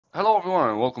Hello everyone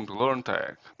and welcome to Learn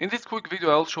Tech. In this quick video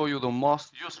I'll show you the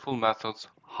most useful methods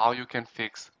how you can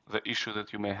fix the issue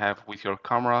that you may have with your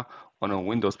camera on a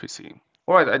Windows PC.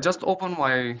 Alright, I just opened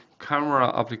my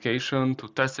camera application to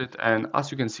test it, and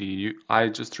as you can see I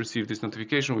just received this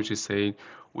notification which is saying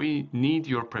we need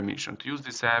your permission to use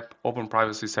this app, open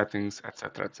privacy settings,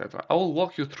 etc, etc. I will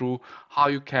walk you through how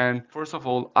you can first of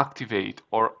all activate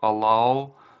or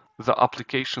allow the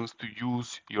applications to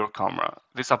use your camera.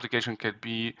 This application could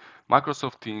be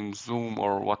Microsoft Teams, Zoom,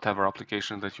 or whatever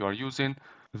application that you are using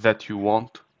that you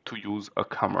want to use a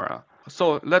camera.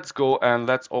 So let's go and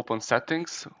let's open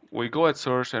settings. We go at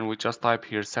search and we just type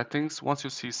here settings. Once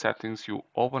you see settings, you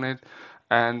open it,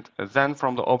 and then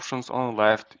from the options on the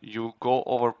left, you go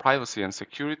over privacy and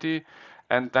security.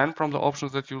 And then from the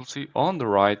options that you'll see on the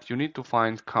right, you need to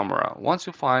find camera. Once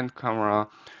you find camera,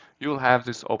 you'll have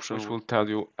this option which will tell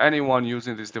you anyone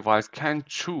using this device can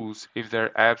choose if their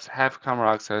apps have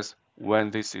camera access when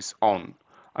this is on.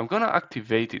 I'm gonna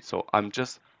activate it, so I'm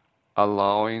just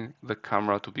allowing the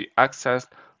camera to be accessed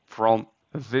from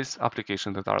this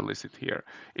application that are listed here.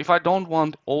 If I don't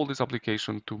want all these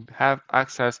applications to have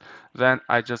access, then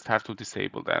I just have to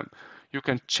disable them. You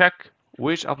can check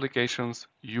which applications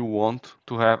you want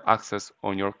to have access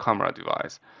on your camera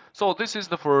device. So this is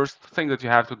the first thing that you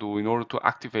have to do in order to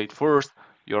activate first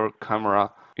your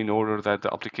camera in order that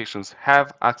the applications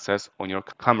have access on your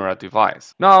camera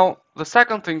device. Now, the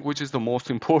second thing, which is the most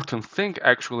important thing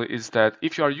actually, is that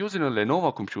if you are using a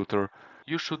Lenovo computer,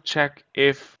 you should check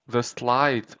if the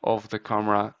slide of the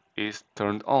camera is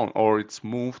turned on or it's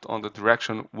moved on the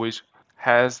direction which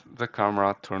has the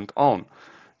camera turned on.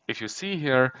 If you see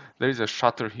here, there is a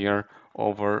shutter here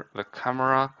over the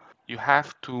camera. You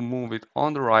have to move it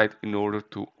on the right in order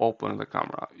to open the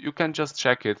camera. You can just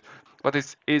check it, but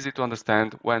it's easy to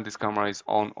understand when this camera is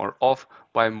on or off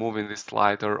by moving this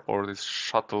slider or this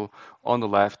shuttle on the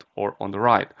left or on the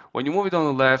right. When you move it on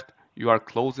the left, you are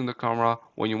closing the camera.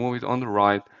 When you move it on the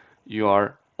right, you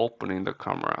are opening the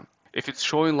camera. If it's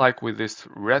showing like with this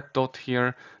red dot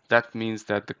here, that means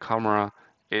that the camera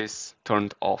is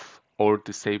turned off or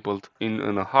disabled in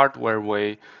a hardware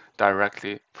way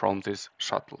directly from this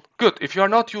shuttle. Good. If you are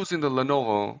not using the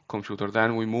Lenovo computer,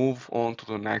 then we move on to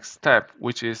the next step,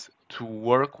 which is to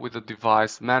work with the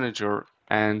device manager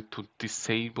and to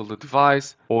disable the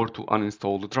device or to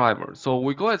uninstall the driver. So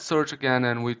we go at search again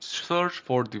and we search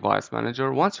for device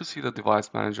manager. Once you see the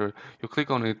device manager, you click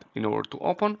on it in order to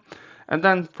open, and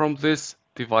then from this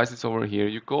devices over here,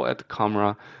 you go at the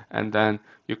camera and then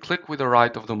you click with the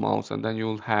right of the mouse, and then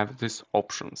you'll have these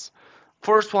options.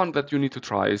 First one that you need to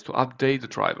try is to update the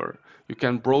driver. You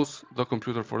can browse the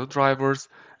computer for the drivers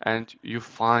and you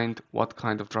find what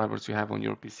kind of drivers you have on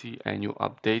your PC and you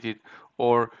update it,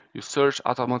 or you search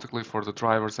automatically for the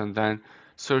drivers and then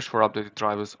search for updated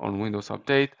drivers on Windows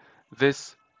Update.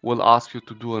 This will ask you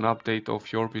to do an update of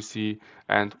your PC,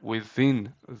 and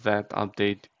within that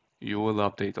update you will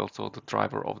update also the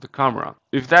driver of the camera.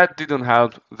 If that didn't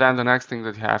help, then the next thing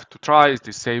that you have to try is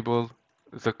disable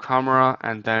the camera,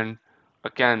 and then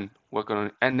again we're going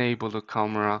to enable the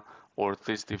camera or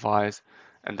this device,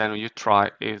 and then you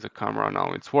try if the camera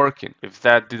now it's working. If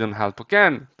that didn't help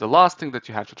again, the last thing that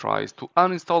you have to try is to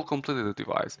uninstall completely the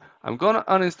device. I'm going to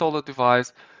uninstall the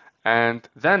device, and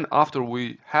then after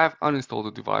we have uninstalled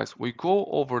the device, we go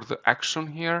over the action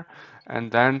here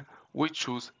and then we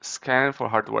choose scan for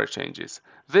hardware changes.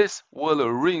 This will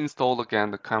reinstall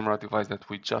again the camera device that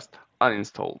we just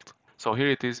uninstalled. So here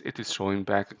it is showing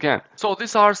back again. So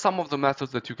these are some of the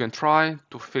methods that you can try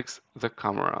to fix the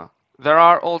camera. There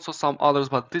are also some others,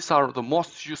 but these are the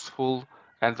most useful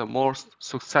and the most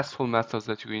successful methods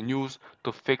that you can use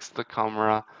to fix the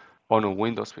camera on a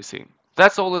Windows PC.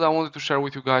 That's all that I wanted to share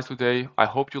with you guys today. I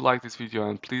hope you liked this video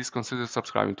and please consider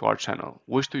subscribing to our channel.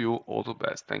 Wish to you all the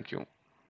best. Thank you.